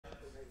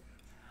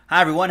Hi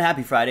everyone,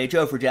 happy Friday.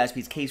 Joe for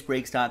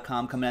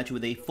jaspyscasebreaks.com coming at you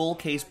with a full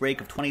case break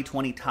of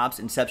 2020 Topps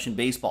Inception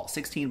Baseball.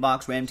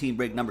 16-box Ram Team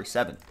break number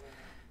 7.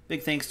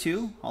 Big thanks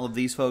to all of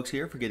these folks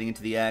here for getting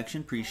into the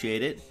action.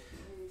 Appreciate it.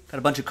 Got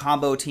a bunch of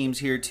combo teams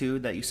here too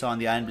that you saw in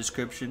the item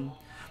description.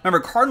 Remember,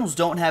 Cardinals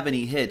don't have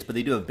any hits, but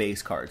they do have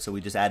base cards, so we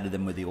just added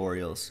them with the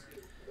Orioles.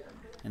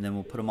 And then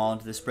we'll put them all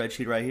into the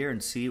spreadsheet right here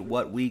and see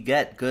what we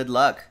get. Good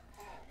luck.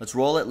 Let's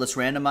roll it. Let's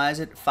randomize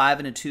it. 5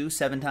 and a 2,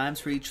 7 times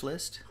for each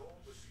list.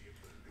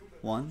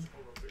 1,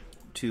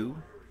 2,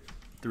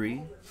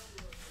 3,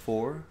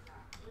 4,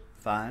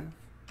 5,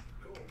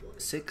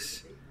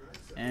 6,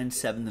 and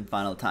 7th and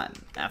final time.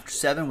 After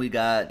 7, we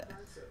got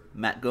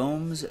Matt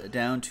Gomes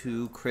down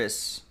to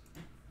Chris.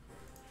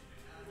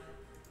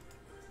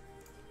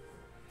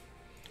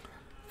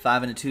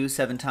 5 and a 2,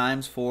 7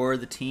 times for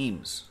the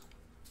teams.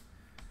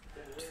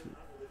 2,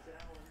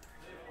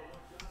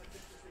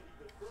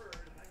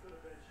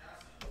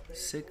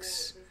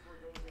 6,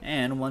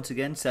 and once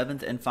again,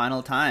 7th and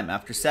final time.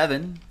 After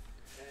 7,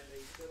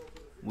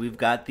 we've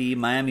got the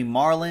Miami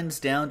Marlins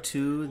down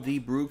to the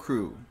Brew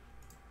Crew.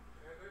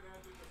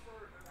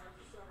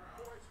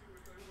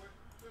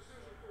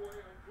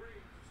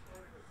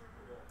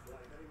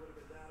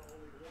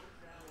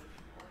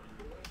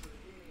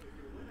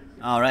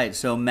 All right,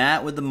 so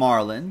Matt with the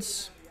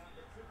Marlins.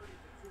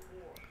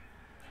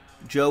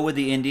 Joe with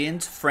the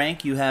Indians.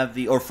 Frank, you have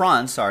the, or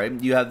Franz, sorry,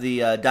 you have the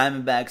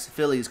Diamondbacks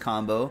Phillies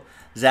combo.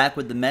 Zach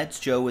with the Mets,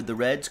 Joe with the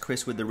Reds,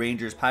 Chris with the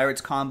Rangers Pirates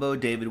combo,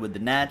 David with the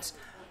Nats,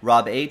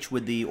 Rob H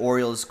with the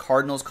Orioles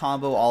Cardinals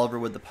combo, Oliver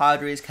with the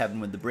Padres, Kevin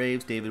with the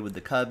Braves, David with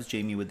the Cubs,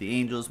 Jamie with the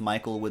Angels,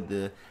 Michael with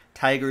the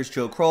Tigers,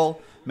 Joe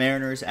Kroll,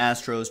 Mariners,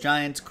 Astros,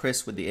 Giants,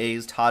 Chris with the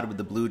A's, Todd with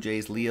the Blue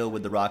Jays, Leo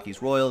with the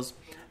Rockies Royals,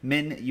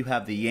 Min, you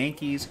have the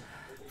Yankees,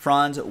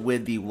 Franz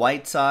with the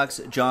White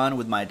Sox, John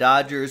with my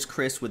Dodgers,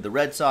 Chris with the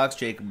Red Sox,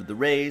 Jacob with the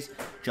Rays,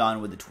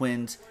 John with the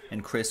Twins,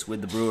 and Chris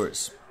with the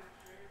Brewers.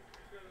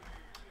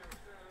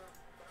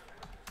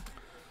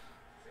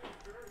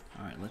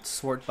 All right, let's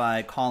sort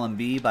by column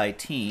B by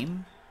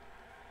team.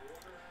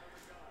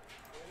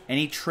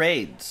 Any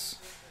trades?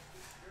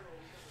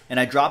 And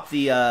I dropped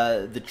the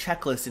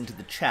checklist into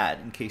the chat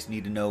in case you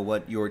need to know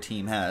what your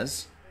team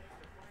has.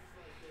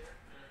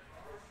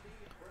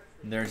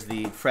 And there's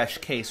the fresh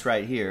case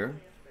right here.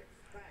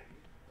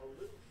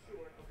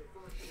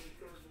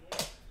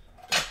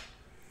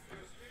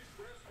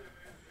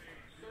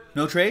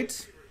 No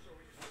trades?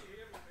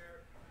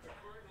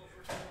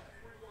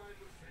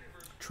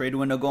 Trade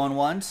window going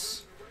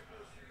once.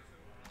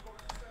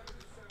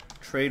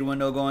 Trade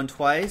window going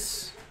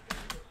twice.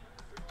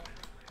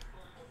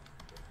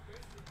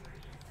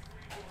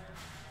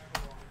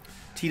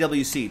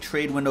 TWC,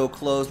 trade window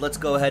closed. Let's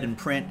go ahead and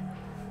print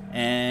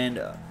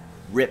and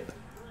rip.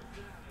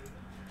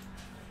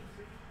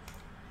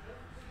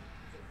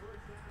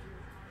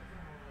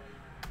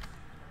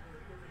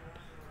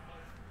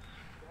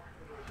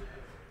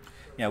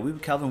 Yeah,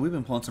 Calvin, we've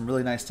been pulling some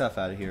really nice stuff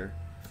out of here.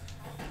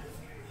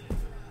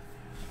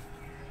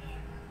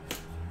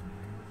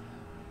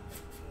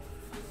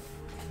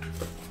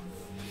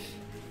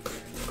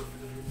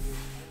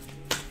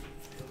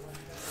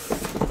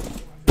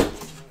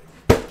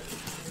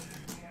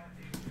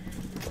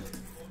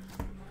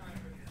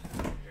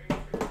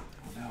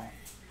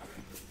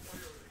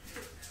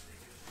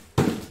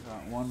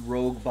 Got one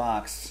rogue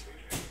box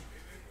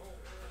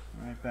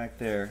right back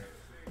there.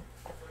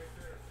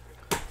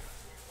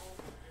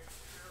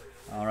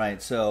 All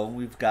right, so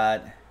we've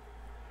got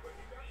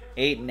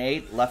 8 and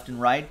 8 left and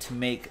right to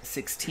make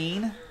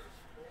 16.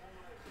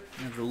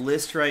 We have the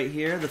list right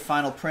here, the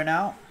final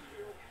printout.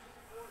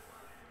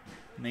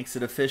 Makes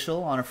it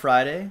official on a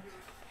Friday.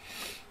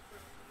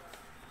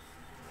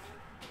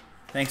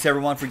 Thanks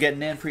everyone for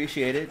getting in,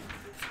 appreciate it.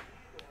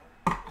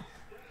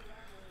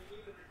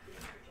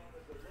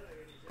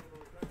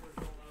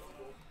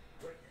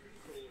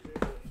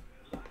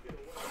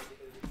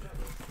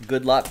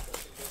 Good luck.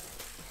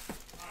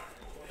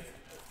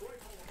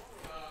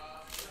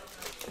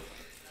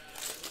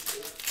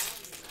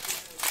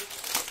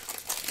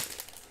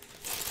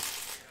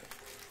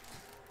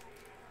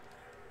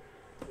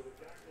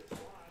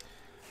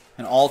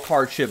 An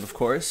all-card chip, of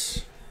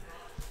course.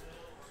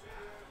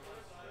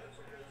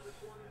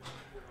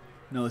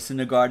 Noah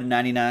Syndergaard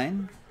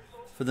 99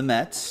 for the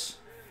Mets.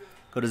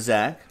 Go to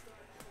Zach.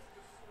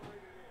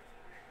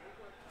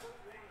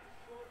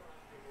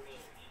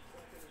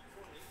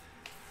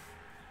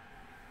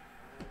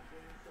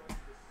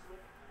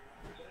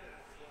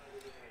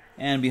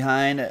 And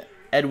behind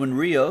Edwin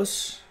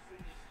Rios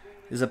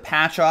is a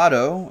patch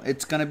auto.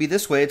 It's going to be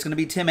this way. It's going to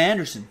be Tim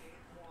Anderson.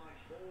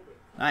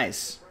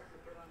 Nice.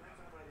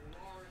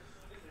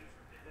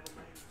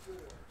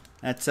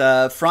 That's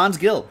Franz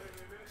Gill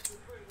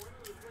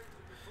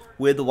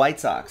with the White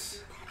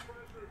Sox.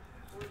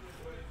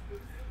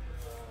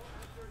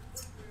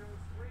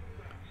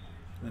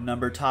 The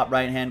number top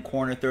right-hand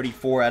corner,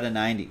 34 out of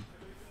 90.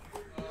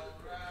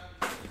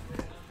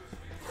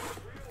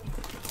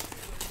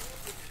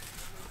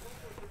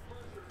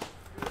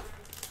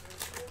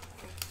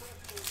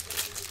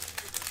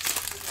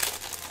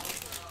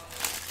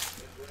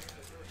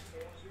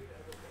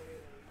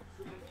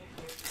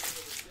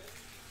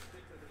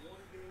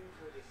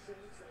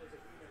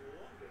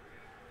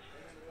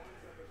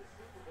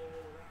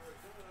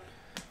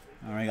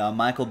 All right, got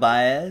Michael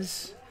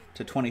Baez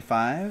to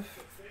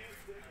 25.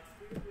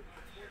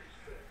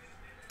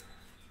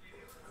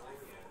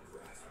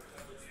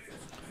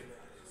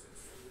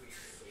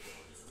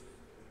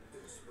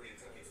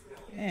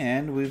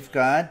 And we've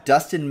got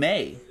Dustin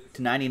May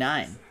to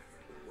 99.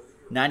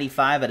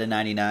 95 out of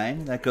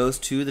 99. That goes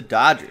to the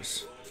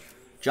Dodgers.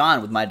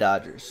 John with my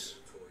Dodgers.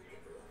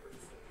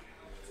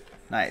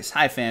 Nice.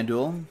 Hi,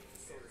 FanDuel.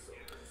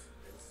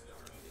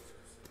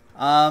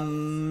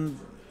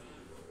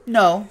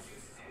 No.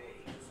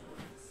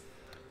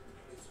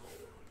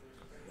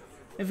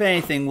 If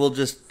anything, we'll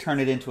just turn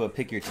it into a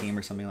pick your team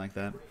or something like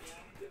that.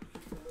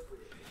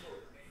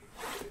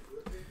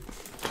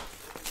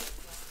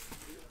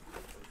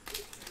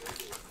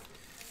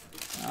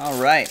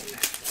 All right.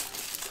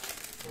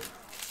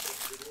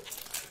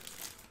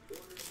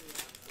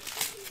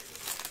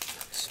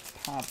 Let's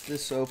pop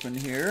this open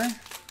here.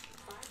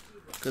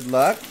 Good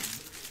luck.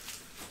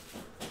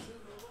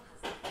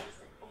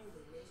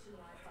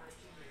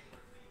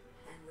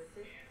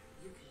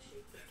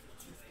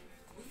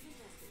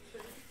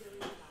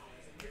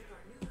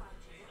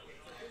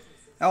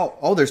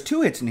 Oh, there's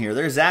 2 hits in here.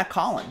 There's Zach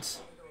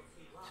Collins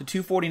to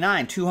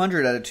 249,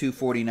 200 out of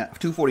 249,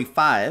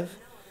 245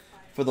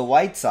 for the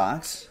White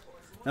Sox.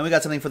 Then we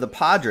got something for the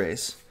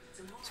Padres.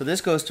 So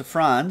this goes to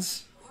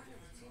Franz.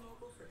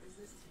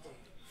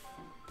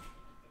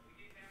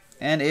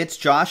 And it's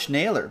Josh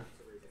Naylor,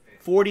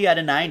 40 out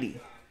of 90.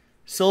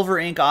 Silver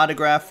ink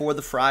autograph for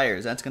the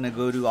Friars. That's going to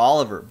go to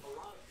Oliver.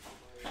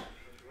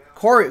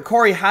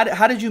 Corey,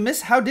 how did you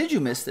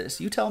miss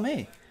this? You tell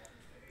me.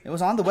 It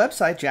was on the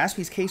website,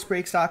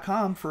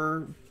 jaspyscasebreaks.com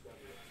for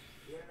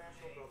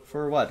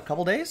what, a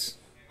couple days?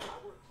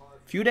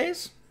 A few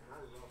days?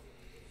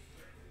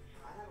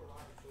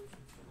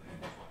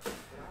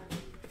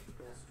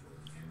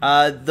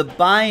 The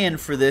buy-in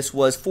for this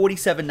was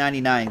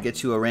 $47.99,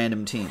 gets you a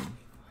random team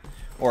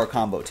or a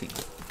combo team.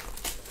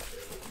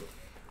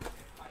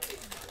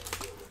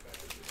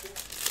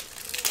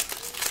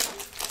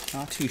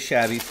 Not too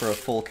shabby for a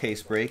full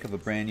case break of a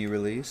brand new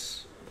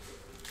release.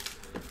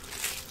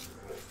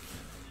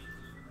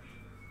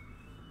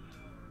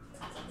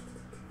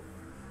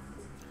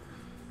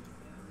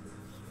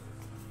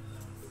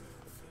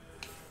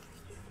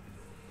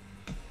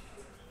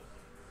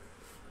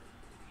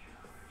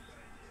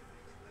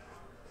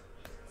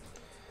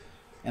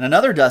 And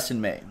another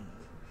Dustin May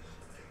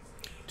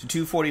to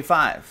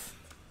 245.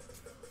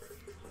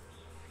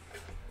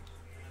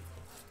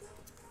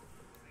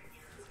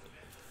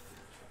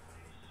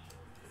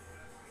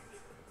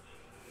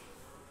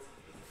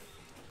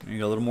 There you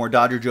go, a little more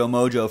Dodger Joe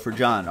Mojo for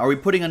John. Are we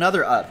putting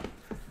another up?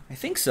 I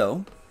think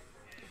so.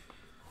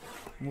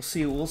 We'll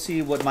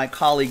see what my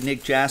colleague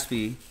Nick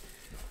Jaspy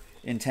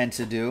intends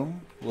to do.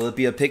 Will it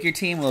be a pick your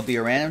team? Will it be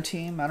a random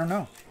team? I don't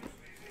know.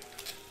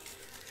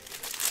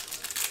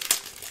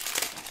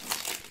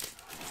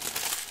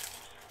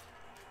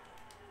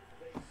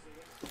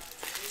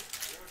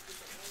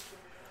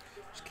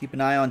 Keep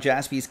an eye on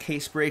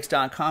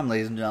jaspyscasebreaks.com,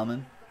 ladies and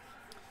gentlemen.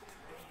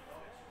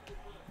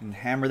 And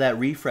hammer that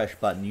refresh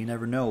button. You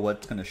never know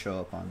what's going to show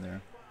up on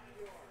there.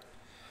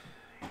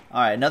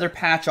 All right, another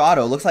patch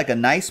auto. Looks like a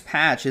nice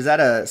patch. Is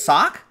that a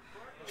sock?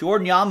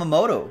 Jordan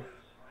Yamamoto.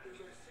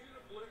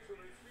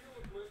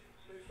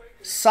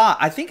 Sock.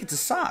 I think it's a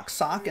sock.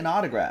 Sock and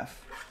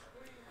autograph.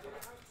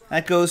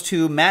 That goes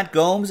to Matt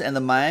Gomes and the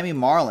Miami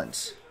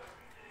Marlins.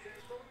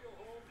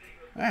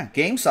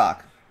 Game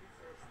sock.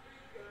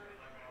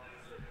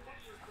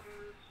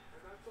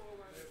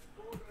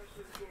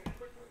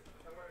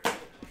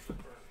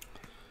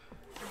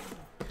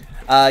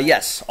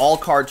 Yes, all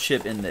card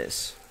ship in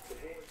this.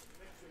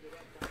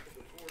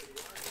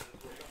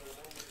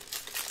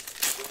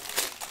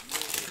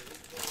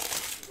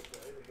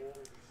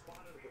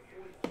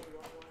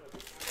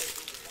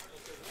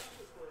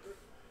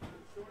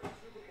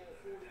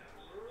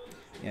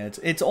 Yeah,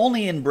 it's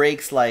only in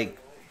breaks like,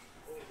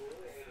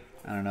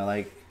 I don't know,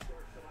 like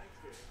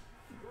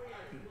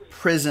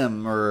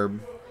Prism or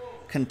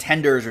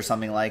Contenders or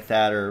something like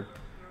that, or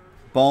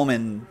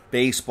Bowman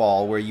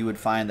Baseball, where you would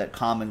find that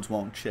commons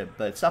won't ship.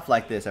 But stuff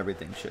like this,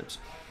 everything ships.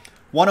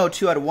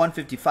 102 out of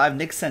 155.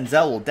 Nick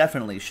Senzel will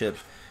definitely ship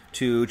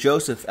to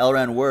Joseph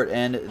Elran Wirt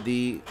and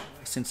the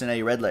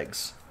Cincinnati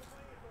Redlegs.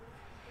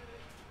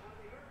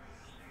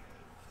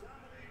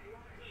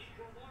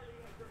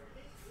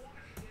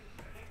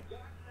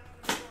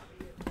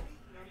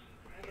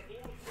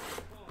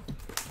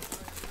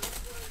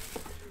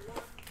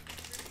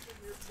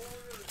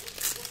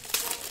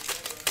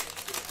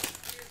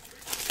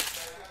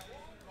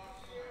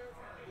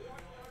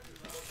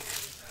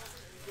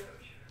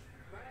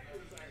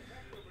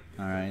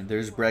 All right,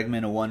 there's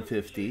Bregman, a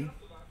 150.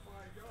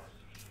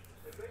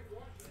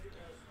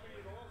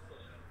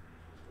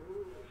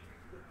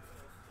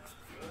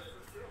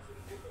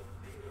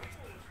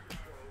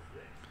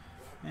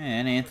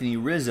 And Anthony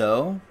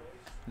Rizzo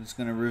is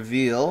going to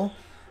reveal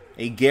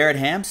a Garrett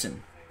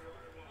Hampson.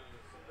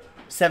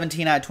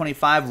 17 out of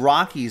 25,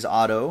 Rockies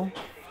auto,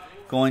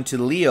 going to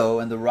Leo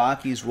and the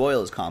Rockies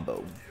Royals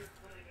combo.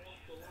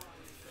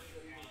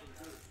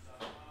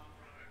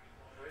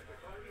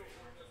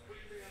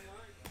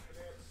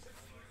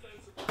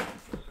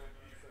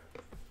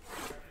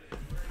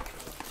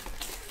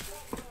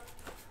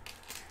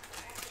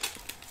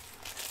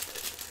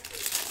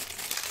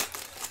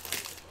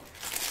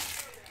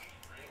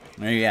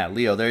 Yeah,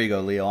 Leo. There you go,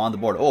 Leo. On the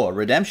board. Oh, a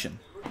redemption.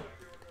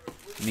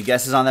 Any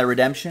guesses on that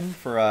redemption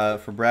for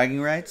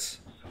bragging rights?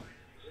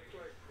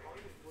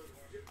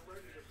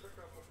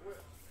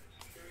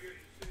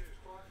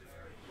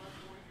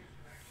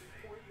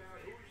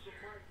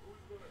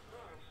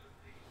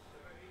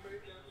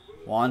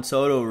 Juan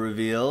Soto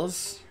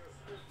reveals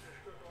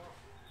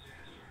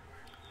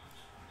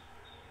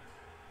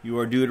you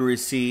are due to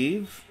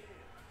receive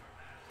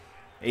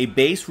a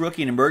base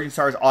rookie and emerging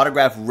stars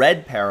autograph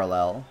red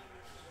parallel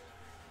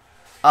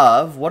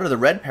of, what are the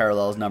red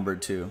parallels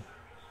numbered to?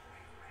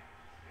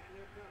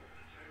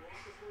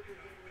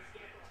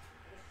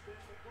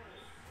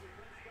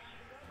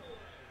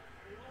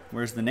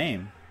 Where's the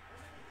name?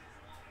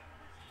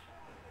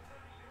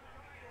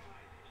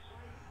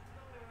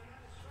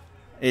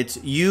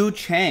 It's Yu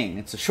Chang.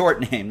 It's a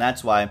short name,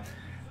 that's why.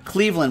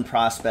 Cleveland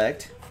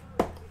prospect.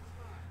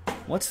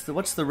 What's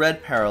the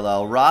red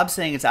parallel? Rob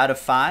saying it's out of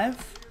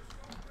 5?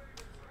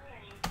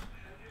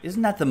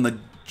 Isn't that the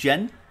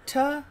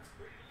magenta?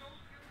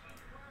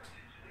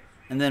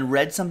 And then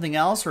red something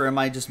else, or am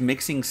I just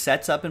mixing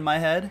sets up in my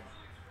head?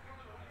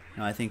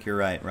 No, I think you're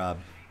right, Rob.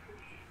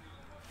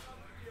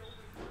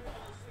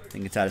 I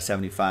think it's out of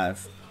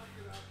 75.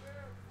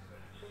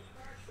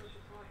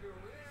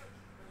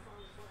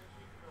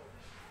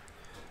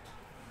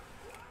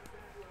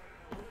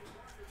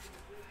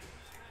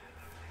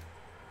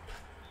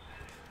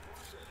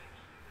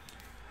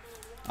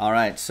 All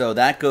right, so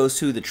that goes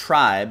to the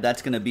Tribe.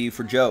 That's going to be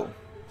for Joe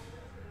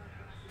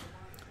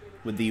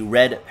with the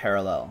red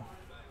parallel.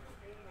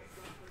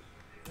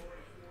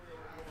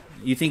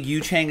 You think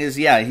Yu Chang is,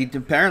 yeah,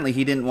 apparently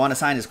he didn't want to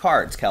sign his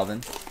cards,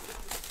 Kelvin.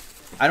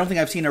 I don't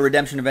think I've seen a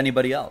redemption of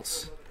anybody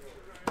else.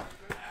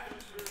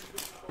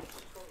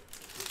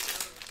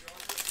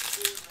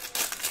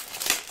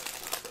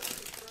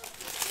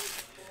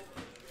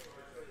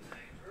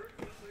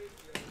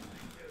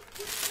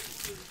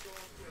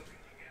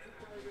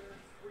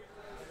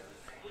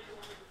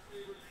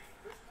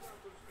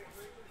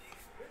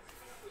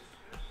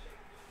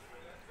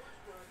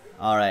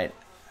 All right.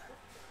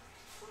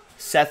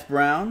 Seth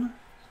Brown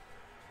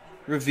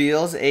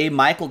reveals a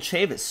Michael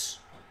Chavis,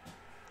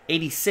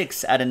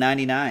 86 out of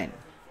 99.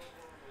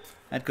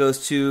 That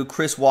goes to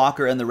Chris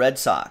Walker and the Red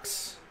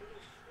Sox.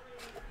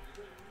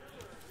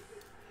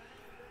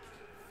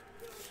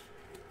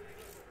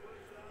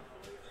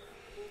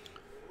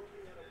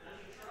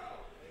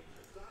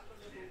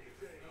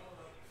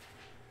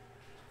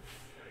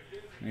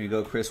 There you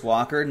go, Chris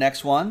Walker.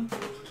 Next one.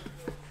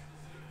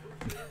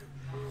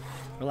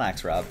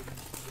 Relax, Rob.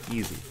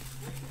 Easy.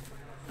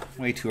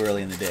 Way too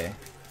early in the day.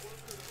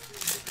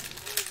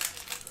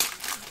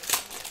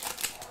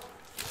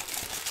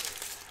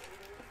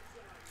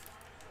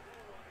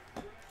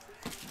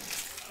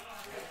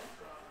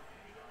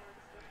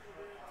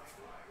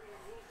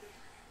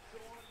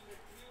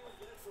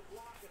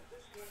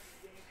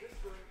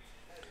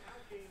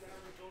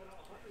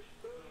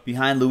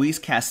 Behind Luis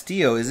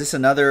Castillo, is this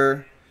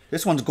another?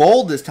 This one's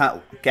gold this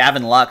time.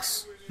 Gavin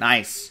Lux.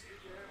 Nice.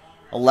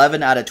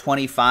 11 out of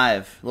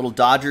 25. Little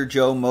Dodger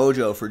Joe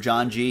Mojo for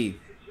John G.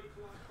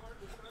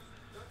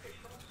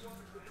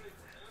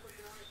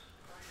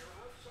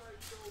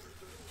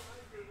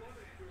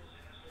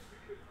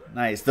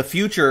 Nice. The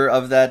future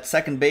of that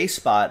second base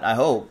spot, I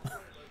hope.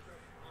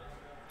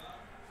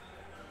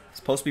 It's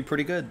supposed to be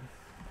pretty good.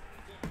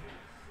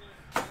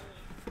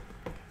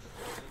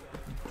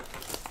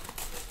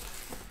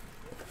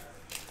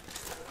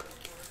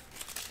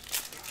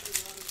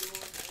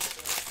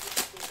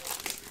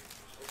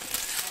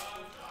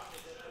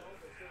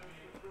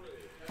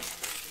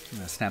 I'm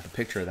going to snap a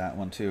picture of that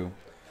one, too,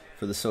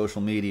 for the social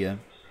media.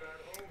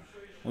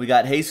 We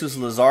got Jesus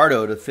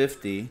Luzardo to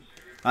 50.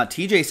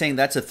 TJ saying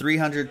that's a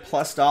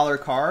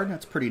 $300+ card.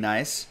 That's pretty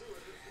nice.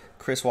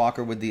 Chris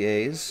Walker with the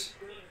A's.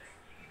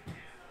 I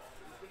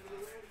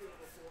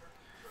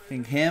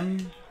think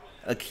him.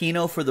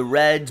 Aquino for the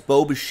Reds.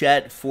 Bo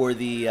Bichette for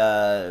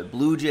the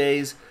Blue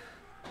Jays.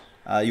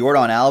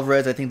 Yordan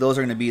Alvarez. I think those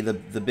are going to be the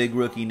big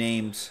rookie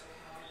names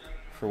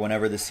for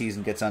whenever the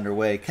season gets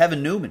underway.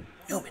 Kevin Newman.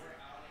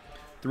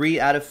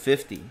 3 out of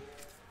 50.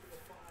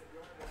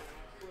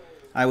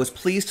 I was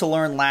pleased to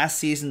learn last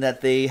season that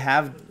they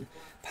have,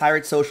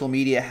 Pirate social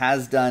media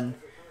has done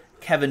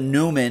Kevin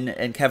Newman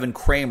and Kevin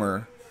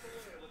Kramer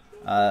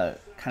kind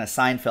of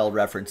Seinfeld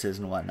references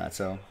and whatnot,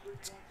 so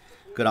it's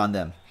good on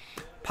them.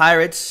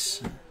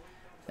 Pirates,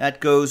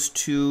 that goes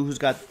to, who's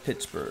got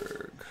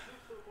Pittsburgh?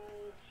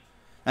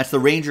 That's the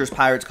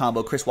Rangers-Pirates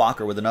combo, Chris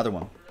Walker with another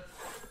one.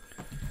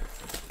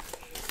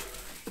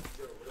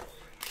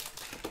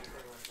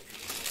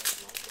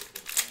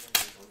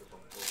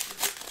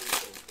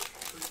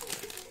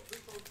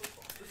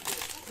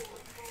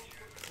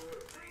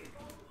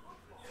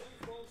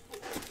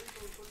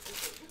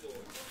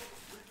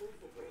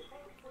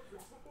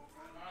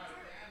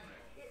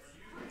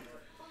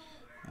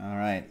 All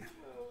right.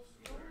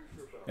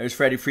 There's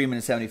Freddie Freeman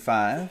at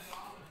 75.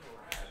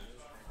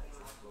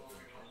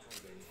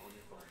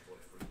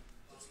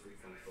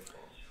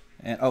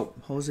 And,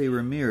 Jose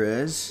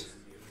Ramirez.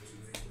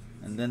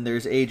 And then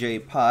there's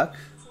AJ Puck.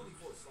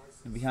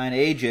 And behind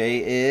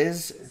AJ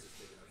is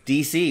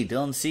DC,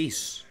 Dylan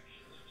Cease.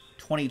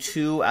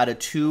 22 out of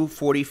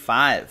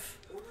 245.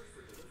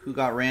 Who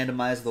got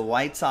randomized the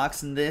White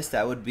Sox in this?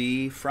 That would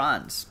be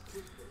Franz.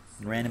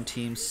 Random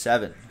team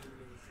 7.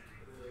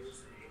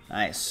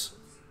 Nice.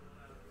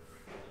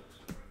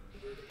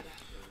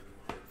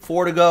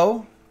 4 to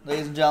go,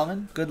 ladies and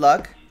gentlemen. Good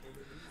luck.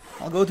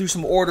 I'll go through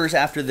some orders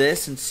after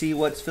this and see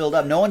what's filled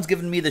up. No one's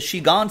given me the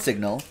she gone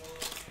signal,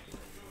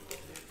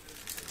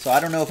 so I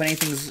don't know if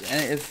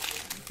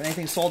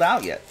anything's sold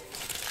out yet.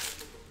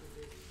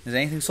 Is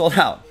anything sold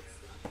out?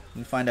 Let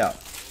me find out.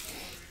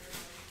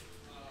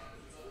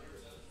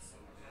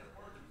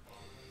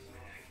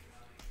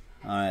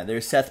 All right,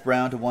 there's Seth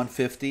Brown to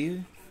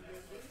 150.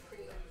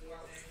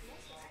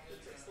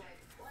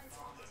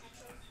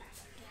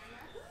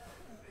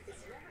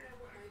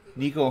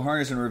 Nico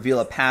Hearn's going to reveal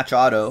a patch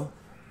auto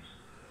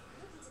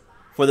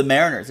for the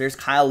Mariners. There's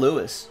Kyle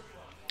Lewis.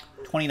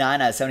 29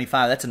 out of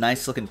 75. That's a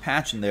nice looking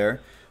patch in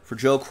there for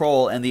Joe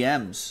Kroll and the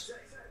M's.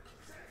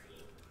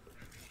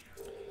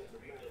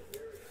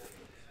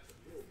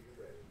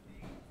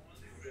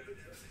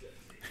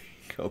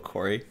 Go,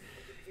 Corey.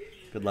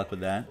 Good luck with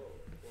that.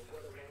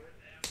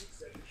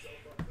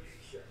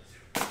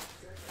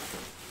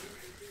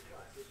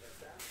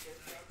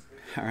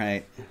 All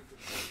right.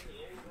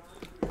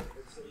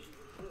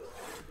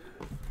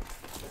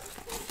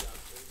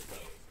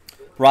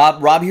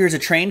 Rob hears a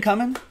train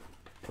coming,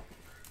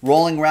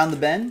 rolling around the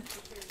bend.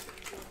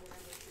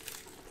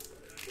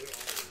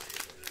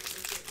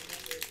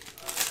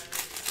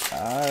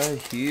 I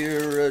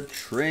hear a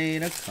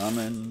train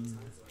a-comin',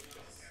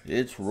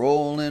 it's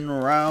rolling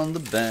around the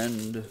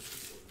bend.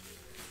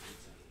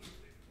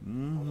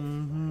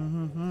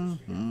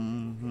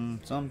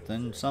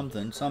 Something,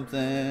 something,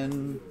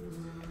 something.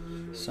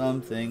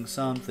 Something,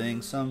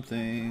 something,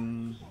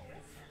 something.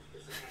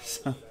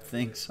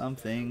 Something,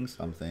 something,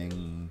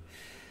 something.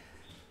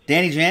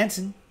 Danny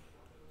Jansen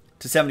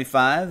to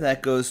 75.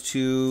 That goes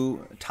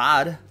to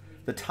Todd,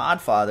 the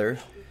Todd father,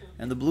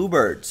 and the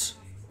Bluebirds.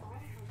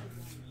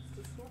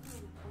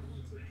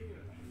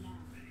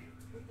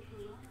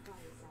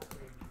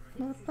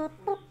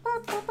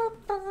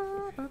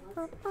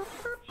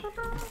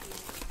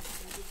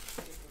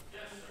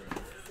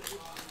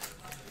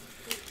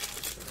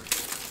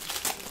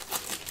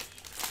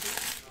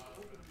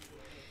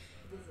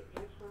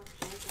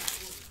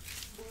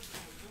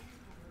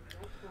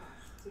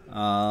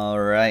 All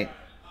right.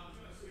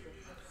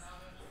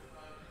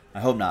 I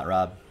hope not,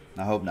 Rob.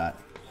 I hope not.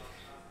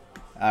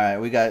 All right,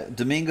 we got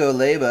Domingo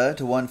Leyba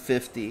to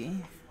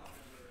 150.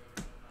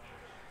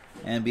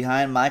 And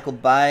behind Michael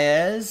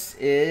Baez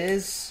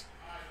is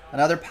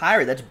another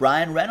Pirate. That's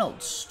Brian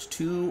Reynolds,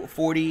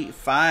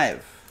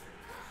 245.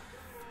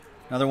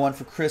 Another one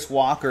for Chris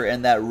Walker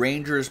and that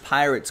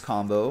Rangers-Pirates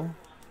combo.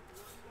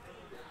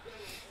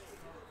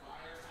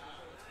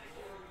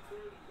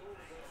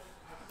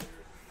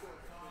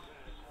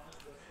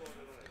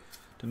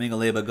 Domingo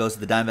Leyba goes to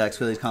the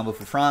Diamondbacks-Phillies combo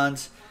for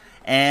Franz.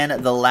 And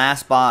the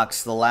last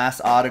box, the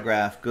last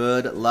autograph.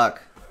 Good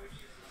luck.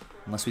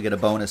 Unless we get a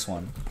bonus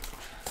one.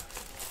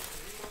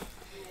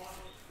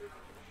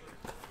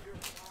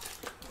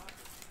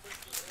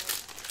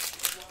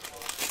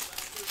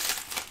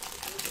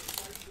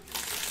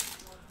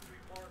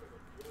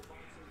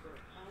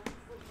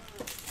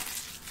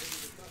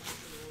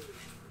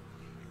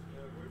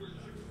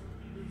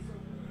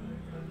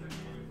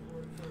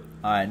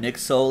 All right, Nick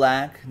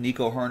Solak,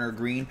 Nico Herner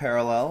green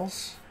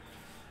parallels.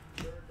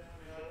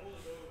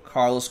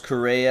 Carlos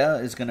Correa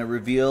is going to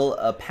reveal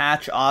a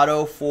patch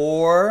auto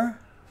for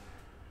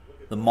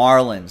the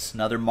Marlins.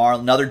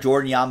 Another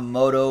Jordan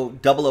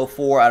Yamamoto,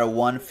 004 out of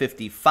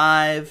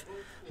 155.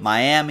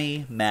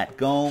 Miami, Matt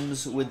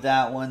Gomes with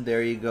that one.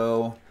 There you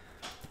go,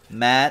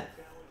 Matt.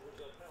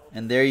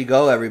 And there you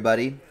go,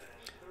 everybody.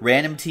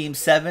 Random Team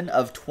 7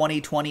 of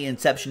 2020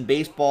 Inception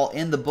Baseball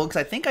in the books.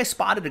 I think I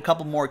spotted a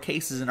couple more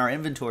cases in our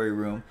inventory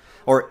room.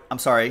 Or, I'm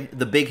sorry,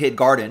 the Big Hit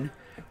Garden,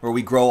 where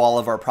we grow all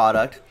of our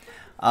product.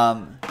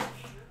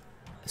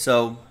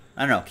 So, I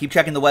don't know. Keep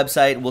checking the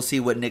website. We'll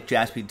see what Nick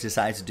Jaspy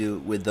decides to do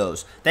with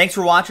those. Thanks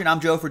for watching. I'm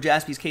Joe for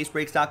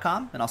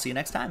JaspysCaseBreaks.com, and I'll see you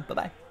next time.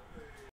 Bye-bye.